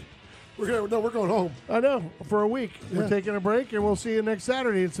break. We're going home. I know, for a week. Yeah. We're taking a break, and we'll see you next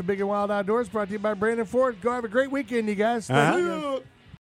Saturday. It's the Big and Wild Outdoors, brought to you by Brandon Ford. Go have a great weekend, you guys. Thank you.